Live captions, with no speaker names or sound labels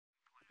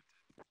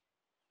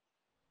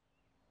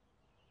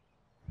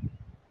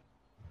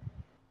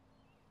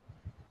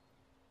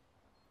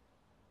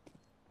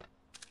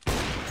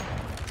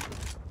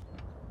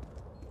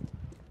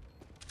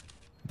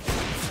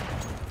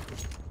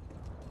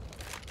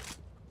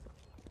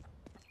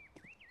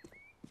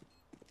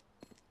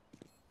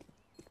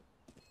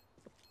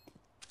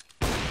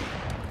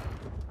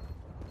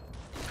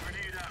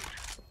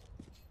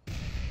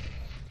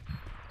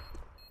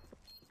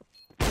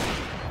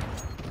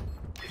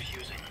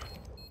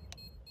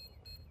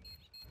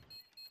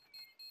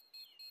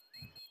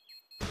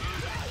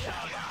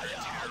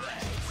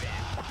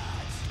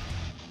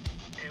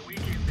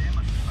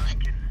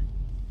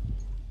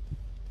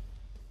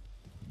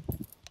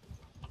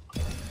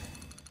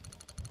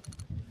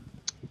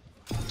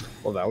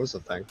Well, that was a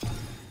thing.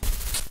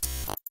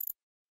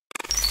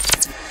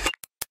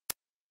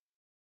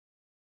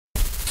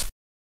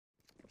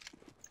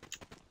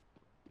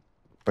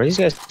 Where are these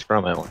guys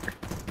from, I wonder?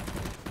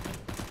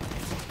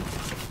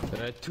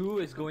 Two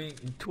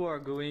are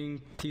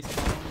going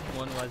T-spawn,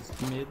 one was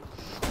mid.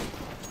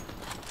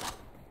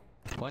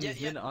 One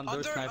is mid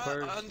under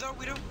snipers. Under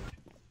widow.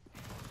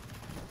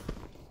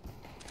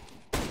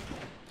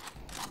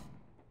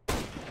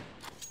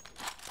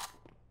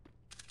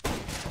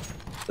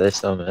 They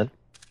still mid?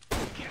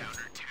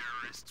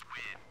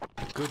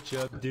 Good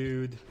job,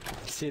 dude.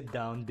 Sit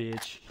down,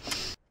 bitch.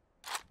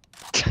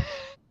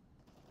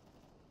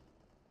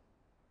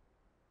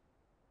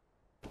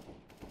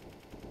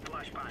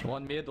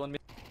 One mid.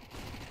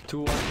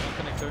 Two, one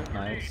connector.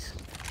 Nice.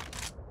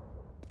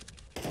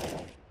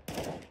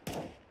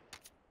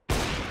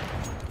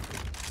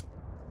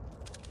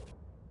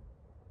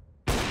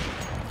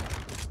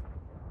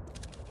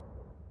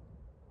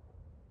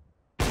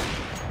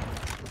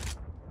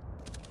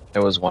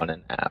 There was one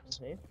in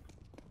apps.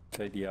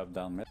 KD up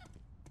down mid.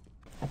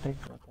 I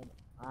picked up.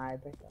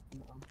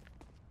 No.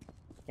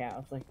 Yeah, I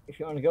was like, if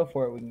you want to go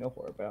for it, we can go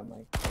for it. But I'm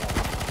like,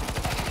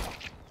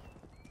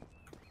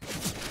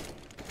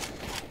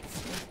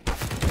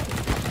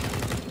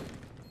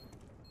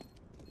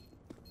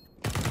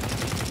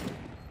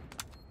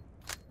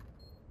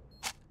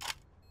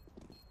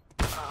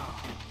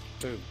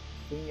 Two.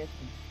 we can get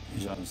some.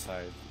 He's on the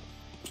side.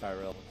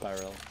 Tyrell.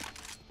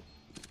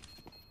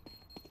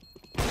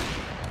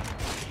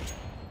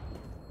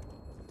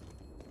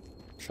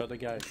 Show the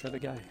guy.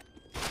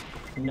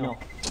 No.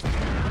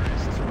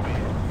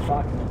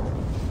 Fuck no.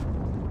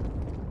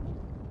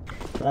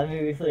 Let me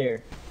be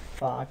clear.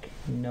 Fuck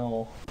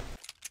no.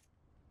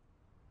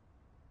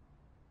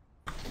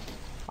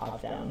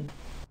 Hop down.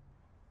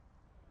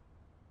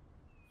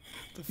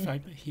 The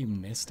fact that he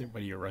missed it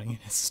when you're running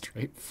a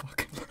straight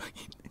fucking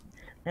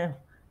line.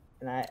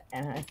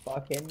 and I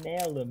fucking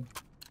nailed him.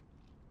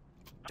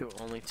 Do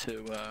only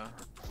two.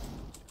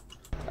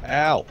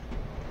 Ow!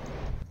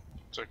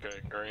 It's okay,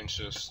 Green's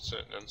just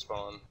sitting in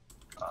spawn.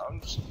 I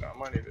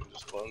might even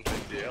just let him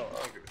take the L, I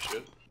don't give a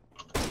shit.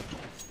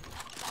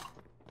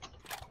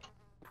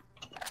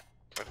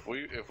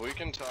 If we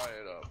can tie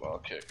it up, I'll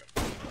kick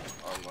him.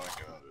 I'm not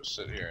gonna just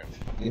sit here and...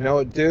 You know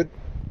what, dude?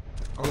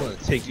 I'm gonna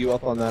take you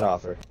up on that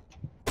offer.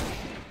 Yeah,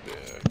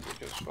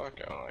 because fuck,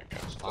 I don't like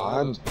that.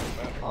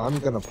 I'm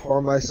gonna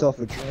pour myself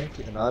a drink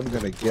and I'm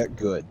gonna get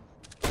good.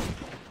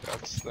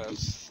 That's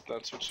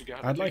what you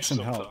gotta I'd do like some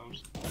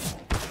sometimes.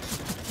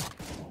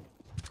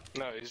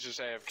 No, he's just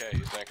AFK,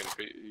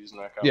 he's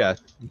not coming. Yeah,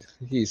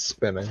 he's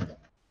spinning.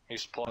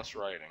 He's plus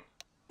writing.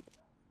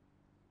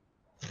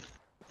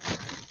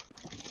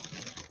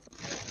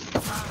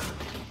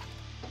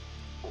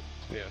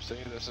 Yeah, see,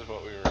 this is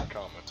what we were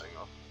commenting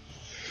on.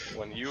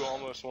 When you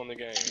almost won the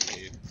game,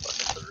 he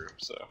fucking threw,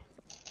 so.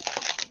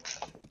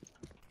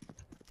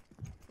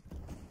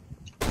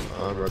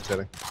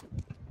 Rotating.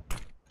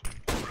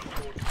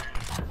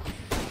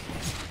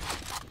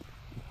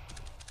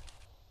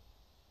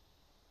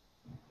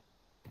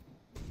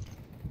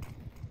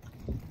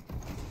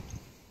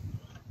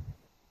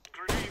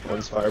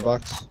 One's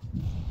firebox.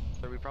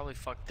 So we probably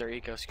fucked their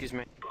eco. Excuse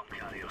me.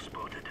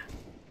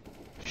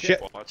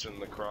 Shit! Watching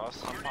the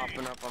cross. I'm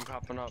popping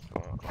up.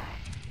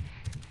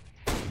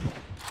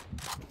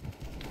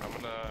 I'm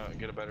gonna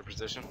get a better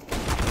position.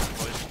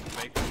 Boys,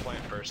 make the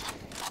plant first.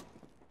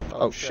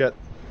 Oh shit.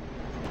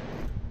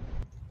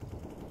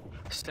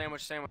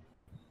 Sandwich.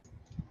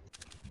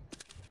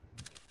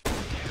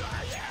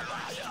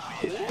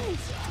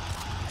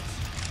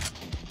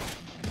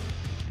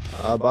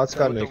 Bot's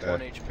got Mika. 1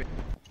 HP.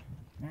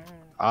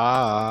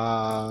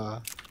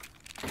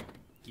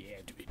 Yeah,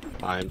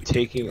 I'm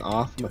taking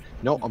off my...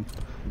 No, I'm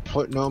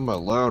putting on my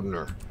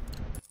loudener.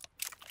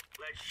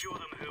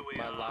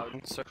 My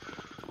loud.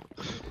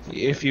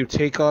 If you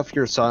take off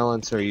your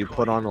silencer, you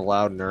put on a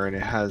loudener and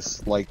it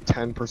has like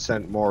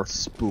 10% more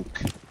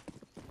spook.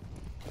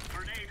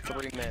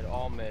 3 mid,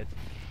 all mid.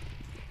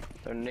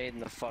 They're nading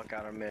the fuck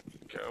out of mid.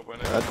 Okay, open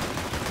it.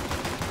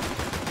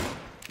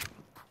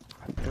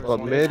 Well,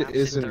 mid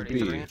isn't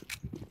B.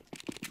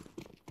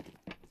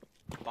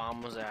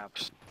 Bomb was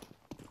apps.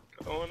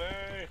 Oh no!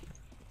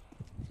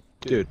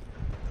 Dude.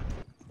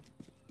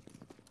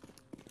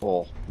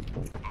 Bull.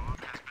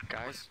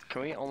 Guys,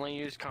 can we only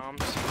use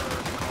comms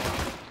for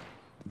call?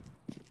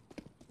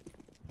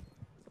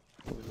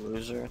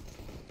 Loser.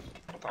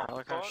 I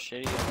like how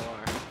shitty y'all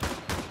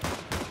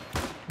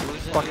are.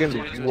 Losing Fucking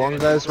dudes with one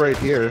guy's right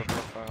here.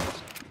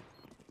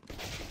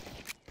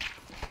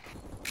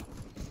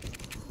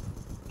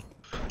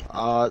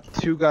 profiles.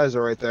 Two guys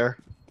are right there.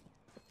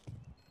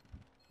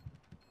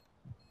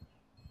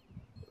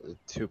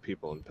 2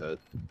 people in pit.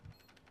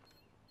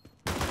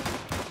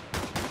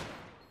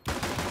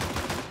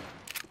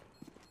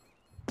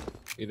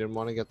 You didn't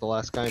want to get the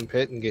last guy in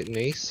pit and get an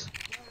ace?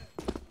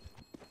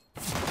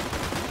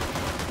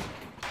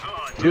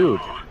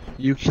 Dude,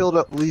 you killed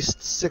at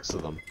least 6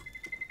 of them.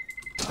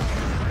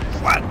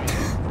 What?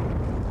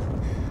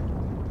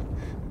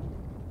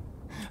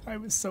 I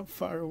was so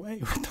far away.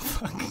 What the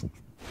fuck? One's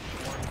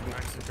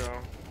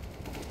Mexico.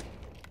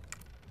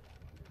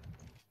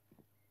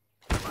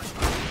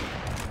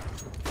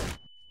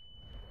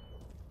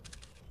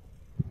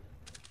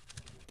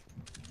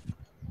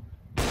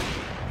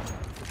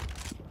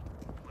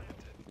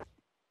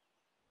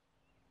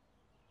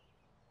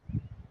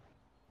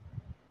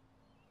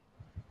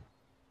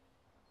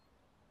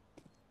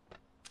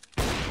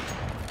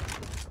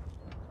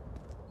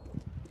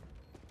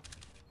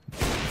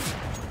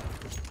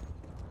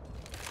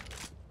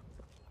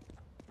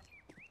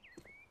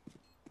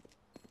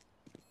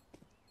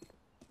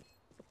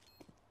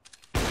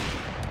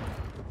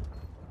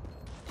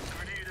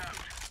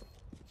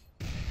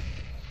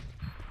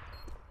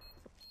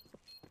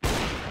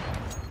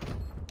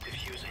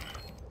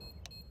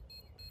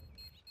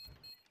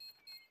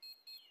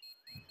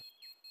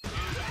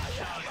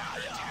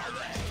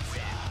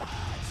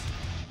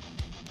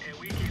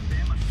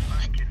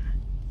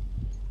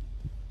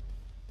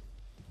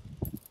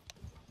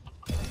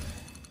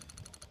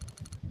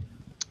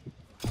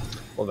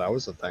 Well, that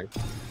was a thing.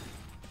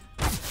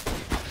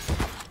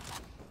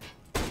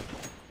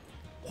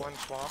 One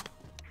swamp.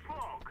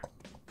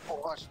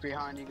 Watch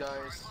behind you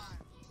guys.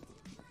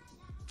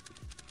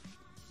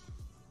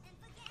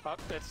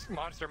 Up, it's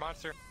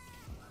monster.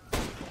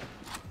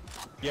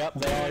 Yep,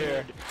 they are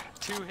here.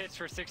 2 hits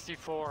for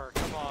 64,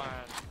 come on.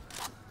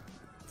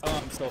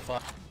 Oh, I'm still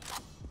fine.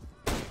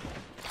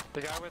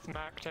 The guy with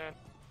Mac 10.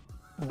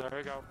 There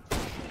we go.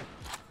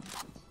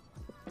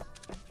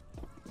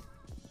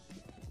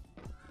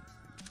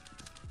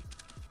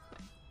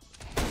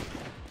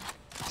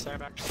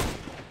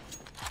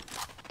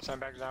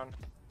 Sandbags down.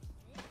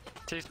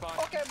 T-spawn.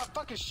 Okay, my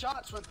fucking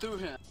shots went through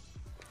him.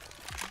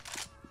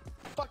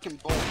 Fucking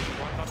bull.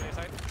 One's on the A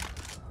side.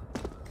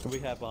 We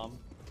have bomb.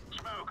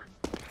 Smoke.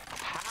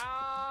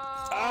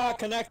 Ah,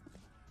 connect.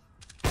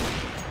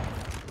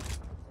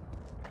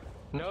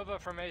 Nova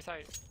from A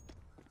site.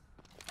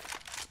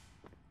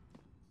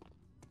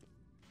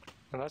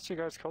 Unless you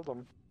guys killed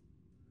him.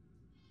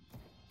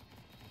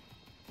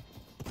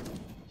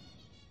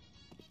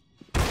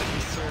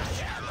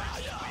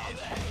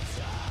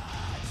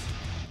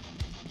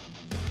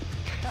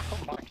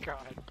 Oh my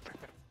god.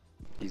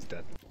 He's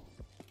dead.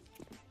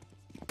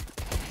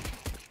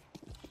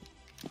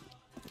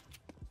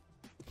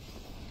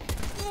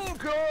 Oh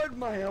god,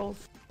 my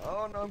health.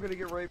 Oh no, I'm gonna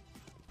get raped.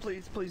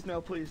 Please, please,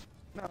 no, please.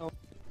 No.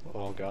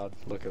 Oh god,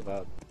 look at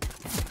that.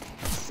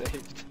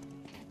 Saved.